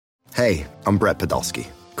Hey, I'm Brett Podolsky,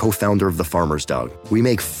 co-founder of The Farmer's Dog. We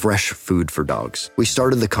make fresh food for dogs. We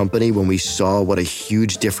started the company when we saw what a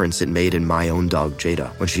huge difference it made in my own dog, Jada,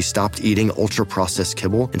 when she stopped eating ultra-processed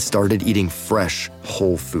kibble and started eating fresh,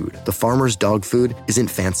 whole food. The Farmer's Dog food isn't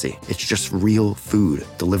fancy. It's just real food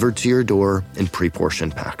delivered to your door in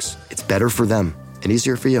pre-portioned packs. It's better for them and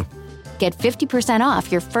easier for you. Get 50%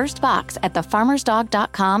 off your first box at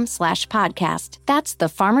thefarmersdog.com/podcast. That's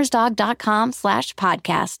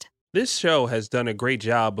thefarmersdog.com/podcast. This show has done a great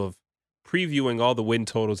job of previewing all the win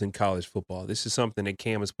totals in college football. This is something that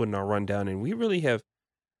Cam has put in our rundown, and we really have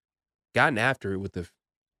gotten after it with a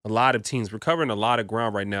lot of teams. We're covering a lot of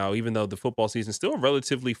ground right now, even though the football season is still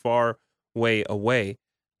relatively far way away.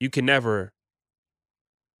 You can never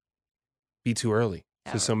be too early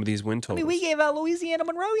for some of these win totals. I mean, we gave out Louisiana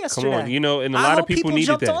Monroe yesterday. Come on, and a lot of people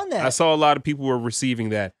needed that. On that. I saw a lot of people were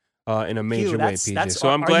receiving that in a major way, PJ. So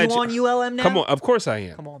I'm glad. Are you on ULM now? Come on, of course I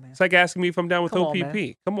am. Come on, man. It's like asking me if I'm down with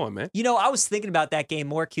OPP. Come on, man. I was thinking about that game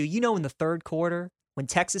more, Q. In the third quarter, when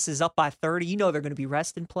Texas is up by 30, they're going to be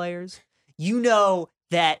resting players.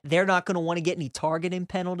 That they're not going to want to get any targeting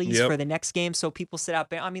penalties for the next game, so people sit out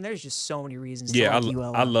there. I mean, there's just so many reasons to like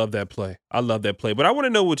ULM. I love that play. But I want to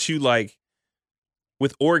know what you like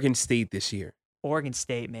with Oregon State this year. Oregon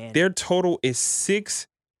State, man. Their total is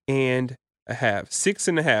 6.5.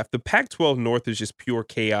 6.5. The Pac-12 North is just pure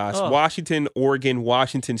chaos. Oh. Washington, Oregon,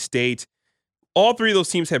 Washington State. All three of those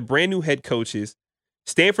teams have brand new head coaches.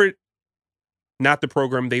 Stanford, not the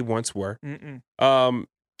program they once were.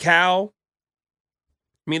 Cal,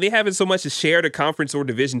 they haven't so much as shared a conference or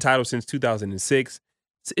division title since 2006.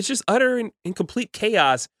 It's just utter and complete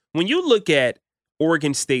chaos. When you look at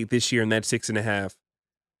Oregon State this year in that 6.5,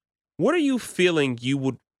 what are you feeling you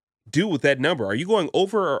would do with that number? Are you going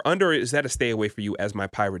over or under? Or is that a stay away for you as my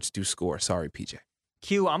Pirates do score? Sorry, PJ.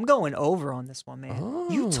 Q, I'm going over on this one, man. Oh.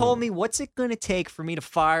 You told me what's it going to take for me to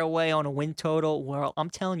fire away on a win total. Well,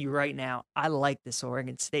 I'm telling you right now, I like this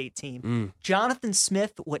Oregon State team. Jonathan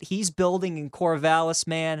Smith, what he's building in Corvallis,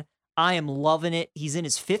 man, I am loving it. He's in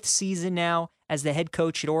his 5th season now as the head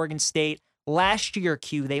coach at Oregon State. Last year,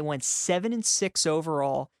 Q, they went 7-6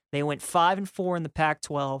 overall. They went 5-4 in the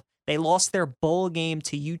Pac-12. They lost their bowl game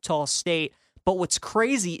to Utah State. But what's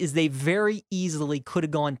crazy is they very easily could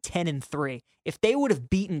have gone 10-3. If they would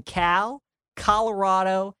have beaten Cal,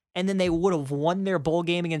 Colorado, and then they would have won their bowl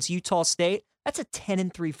game against Utah State, that's a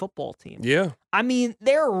 10-3 football team. Yeah. I mean,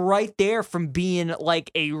 they're right there from being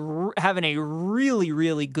like having a really,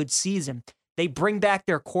 really good season. They bring back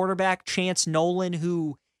their quarterback, Chance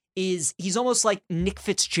Nolan, he's almost like Nick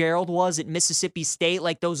Fitzgerald was at Mississippi State,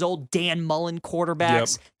 like those old Dan Mullen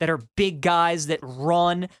quarterbacks that are big guys that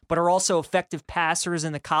run, but are also effective passers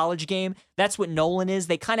in the college game. That's what Nolan is.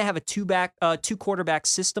 They kind of have a two quarterback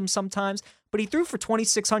system sometimes, but he threw for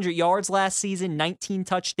 2,600 yards last season, 19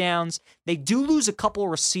 touchdowns. They do lose a couple of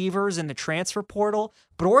receivers in the transfer portal,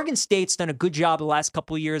 but Oregon State's done a good job the last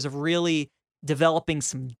couple of years of really developing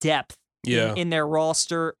some depth in their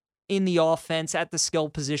roster, in the offense, at the skill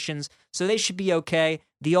positions, so they should be okay.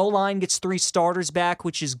 The O-line gets 3 starters back,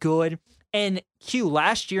 which is good. And Q,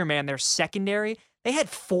 last year, man, their secondary, they had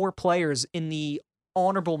 4 players in the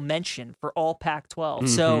honorable mention for all Pac-12.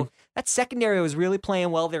 So that secondary was really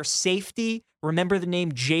playing well. Their safety, remember the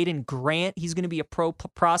name Jaden Grant. He's going to be a pro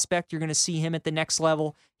prospect. You're going to see him at the next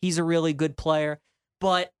level. He's a really good player.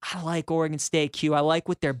 But I like Oregon State, Q. I like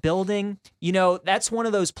what they're building. That's one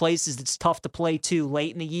of those places that's tough to play, too,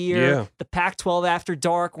 late in the year. Yeah. The Pac-12 after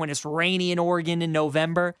dark when it's rainy in Oregon in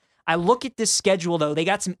November. I look at this schedule, though. They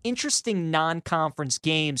got some interesting non-conference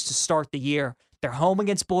games to start the year. They're home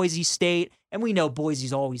against Boise State, and we know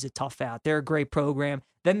Boise's always a tough out. They're a great program.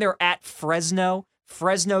 Then they're at Fresno.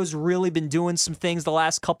 Fresno's really been doing some things the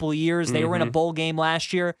last couple of years. They were in a bowl game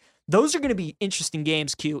last year. Those are going to be interesting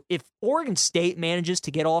games, Q. If Oregon State manages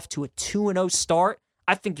to get off to a 2-0 start,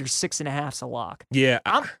 I think your 6.5's a lock. Yeah.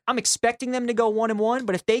 I'm expecting them to go 1-1,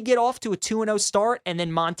 but if they get off to a 2-0 start and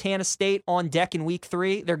then Montana State on deck in week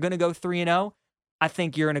 3, they're going to go 3-0, I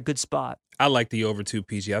think you're in a good spot. I like the over 2,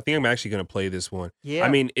 PG. I think I'm actually going to play this one. Yeah. I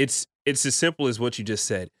mean, it's as simple as what you just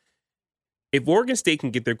said. If Oregon State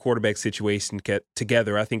can get their quarterback situation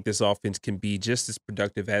together, I think this offense can be just as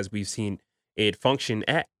productive as we've seen it function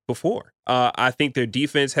at before. I think their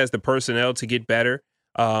defense has the personnel to get better.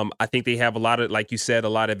 I think they have a lot of, like you said, a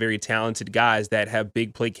lot of very talented guys that have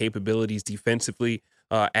big play capabilities defensively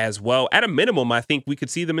as well. At a minimum, I think we could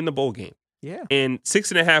see them in the bowl game. Yeah. And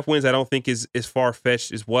 6.5 wins, I don't think is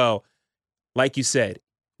far-fetched as well. Like you said,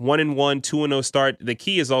 1-1, 2-0 start. The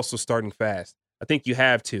key is also starting fast. I think you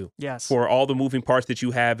have to. Yes. For all the moving parts that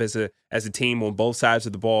you have as a team on both sides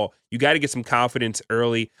of the ball, you got to get some confidence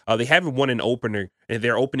early. They haven't won an opener in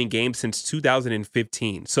their opening game since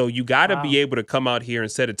 2015. So you got to be able to come out here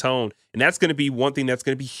and set a tone, and that's going to be one thing that's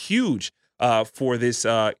going to be huge for this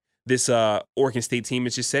Oregon State team.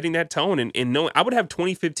 Is just setting that tone and knowing. I would have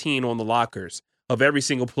 2015 on the lockers of every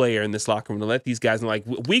single player in this locker room to let these guys know, like,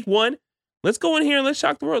 week one, let's go in here and let's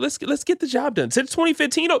shock the world. Let's get the job done. Since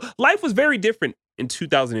 2015, life was very different in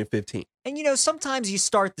 2015. And, sometimes you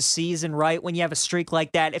start the season, right, when you have a streak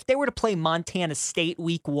like that. If they were to play Montana State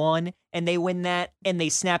week one and they win that and they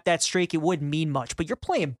snap that streak, it wouldn't mean much. But you're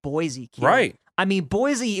playing Boise, Q. Right. I mean,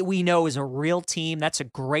 Boise, we know, is a real team. That's a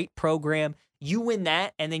great program. You win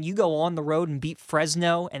that, and then you go on the road and beat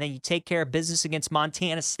Fresno, and then you take care of business against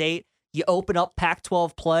Montana State. You open up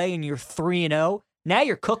Pac-12 play, and you're 3-0. Now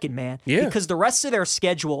you're cooking, man. Yeah. Because the rest of their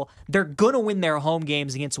schedule, they're going to win their home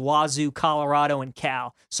games against Wazoo, Colorado, and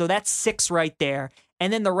Cal. So that's 6 right there.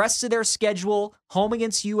 And then the rest of their schedule, home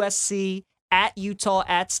against USC, at Utah,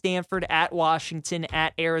 at Stanford, at Washington,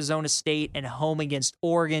 at Arizona State, and home against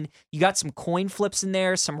Oregon. You got some coin flips in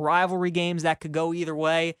there, some rivalry games that could go either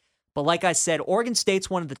way. But like I said, Oregon State's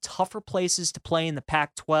one of the tougher places to play in the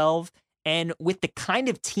Pac-12. And with the kind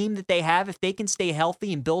of team that they have, if they can stay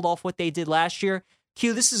healthy and build off what they did last year,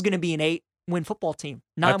 Q, this is going to be an 8-win football team.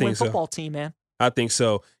 9-win football team, man. I think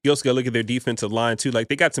so. You also got to look at their defensive line, too. Like,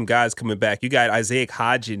 they got some guys coming back. You got Isaac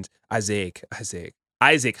Hodgins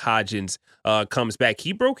comes back.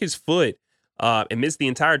 He broke his foot and missed the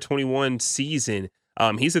entire 21 season.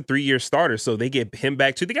 He's a 3-year starter, so they get him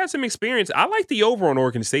back, too. They got some experience. I like the over on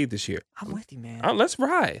Oregon State this year. I'm with you, man. Let's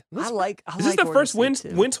ride. I like Is this the Oregon first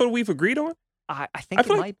State, win total we've agreed on? I think it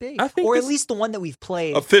might be. Or at least the one that we've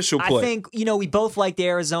played. Official play. I think, we both liked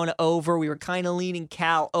Arizona over. We were kind of leaning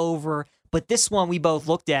Cal over. But this one we both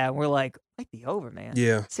looked at and we're like the over, man.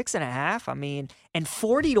 Yeah. 6.5. I mean, and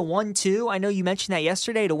 40-1 too. I know you mentioned that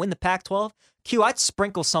yesterday to win the Pac-12. Q, I'd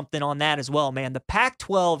sprinkle something on that as well, man. The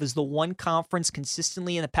Pac-12 is the one conference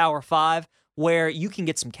consistently in the Power 5 where you can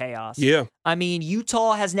get some chaos. Yeah. I mean,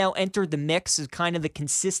 Utah has now entered the mix as kind of the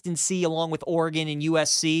consistency along with Oregon and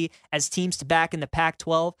USC as teams to back in the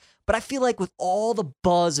Pac-12. But I feel like with all the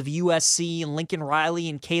buzz of USC and Lincoln Riley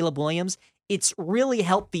and Caleb Williams, it's really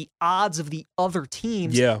helped the odds of the other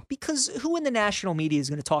teams. Yeah. Because who in the national media is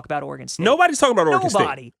going to talk about Oregon State? Nobody's talking about Oregon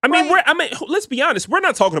Nobody. State. I mean, let's be honest. We're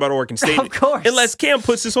not talking about Oregon State. Of course. Unless Cam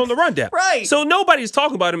puts this on the rundown. Right. So nobody's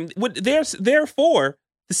talking about him. Therefore,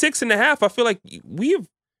 the 6.5, I feel like we've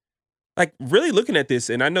really looking at this,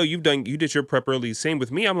 and I know you did your prep early. Same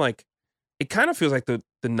with me. I'm like, it kind of feels like the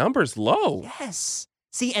number's low. Yes.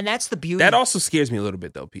 See, and that's the beauty. That also scares me a little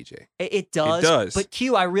bit, though, PJ. It does. It does. But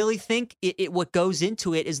Q, I really think what goes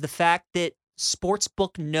into it is the fact that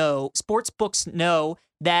sportsbooks know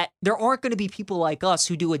that there aren't going to be people like us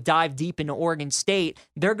who do a dive deep into Oregon State.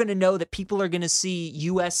 They're going to know that people are going to see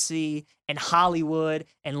USC and Hollywood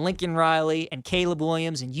and Lincoln Riley and Caleb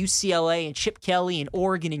Williams and UCLA and Chip Kelly and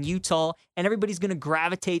Oregon and Utah, and everybody's going to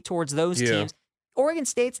gravitate towards those teams. Oregon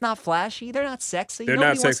State's not flashy. They're not sexy. They're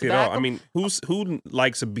Nobody not wants sexy to at back all. them. I mean, who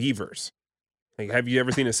likes beavers? Like, have you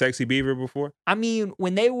ever seen a sexy beaver before? I mean,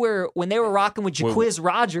 when they were rocking with Jaquiz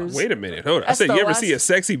Rogers. Wait a minute. Hold on. I said, you ever see a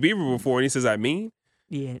sexy beaver before? And he says, I mean?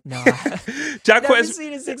 Yeah, no. Never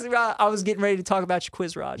seen a sexy. I was getting ready to talk about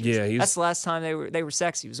Jaquiz Rogers. Yeah, that's the last time they were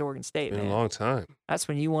sexy. It was Oregon State, been man. a long time. That's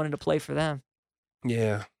when you wanted to play for them.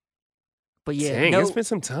 Yeah. But yeah, dang, it's been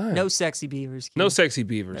some time. No sexy beavers. Keith. No sexy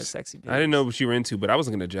beavers. No sexy beavers. I didn't know what you were into, but I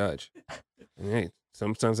wasn't going to judge. Hey,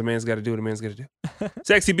 sometimes a man's got to do what a man's got to do.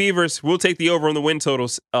 Sexy beavers. We'll take the over on the win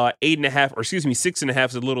totals. 6.5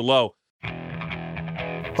 is a little low.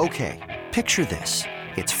 Okay, picture this.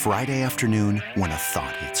 It's Friday afternoon when a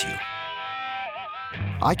thought hits you.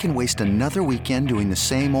 I can waste another weekend doing the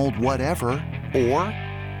same old whatever, or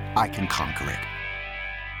I can conquer it.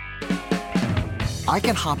 I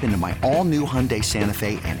can hop into my all-new Hyundai Santa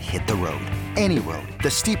Fe and hit the road. Any road.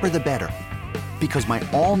 The steeper, the better. Because my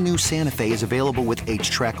all-new Santa Fe is available with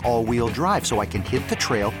H-Track all-wheel drive, so I can hit the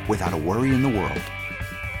trail without a worry in the world.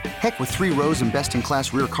 Heck, with 3 rows and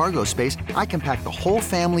best-in-class rear cargo space, I can pack the whole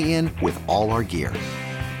family in with all our gear.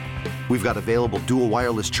 We've got available dual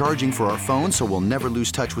wireless charging for our phones, so we'll never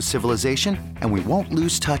lose touch with civilization, and we won't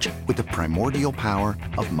lose touch with the primordial power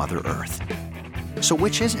of Mother Earth. So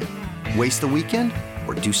which is it? Waste the weekend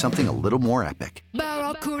or do something a little more epic?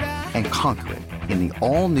 And conquer it in the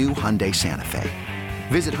all-new Hyundai Santa Fe.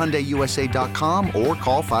 Visit HyundaiUSA.com or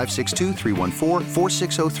call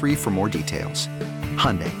 562-314-4603 for more details.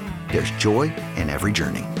 Hyundai, there's joy in every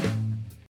journey.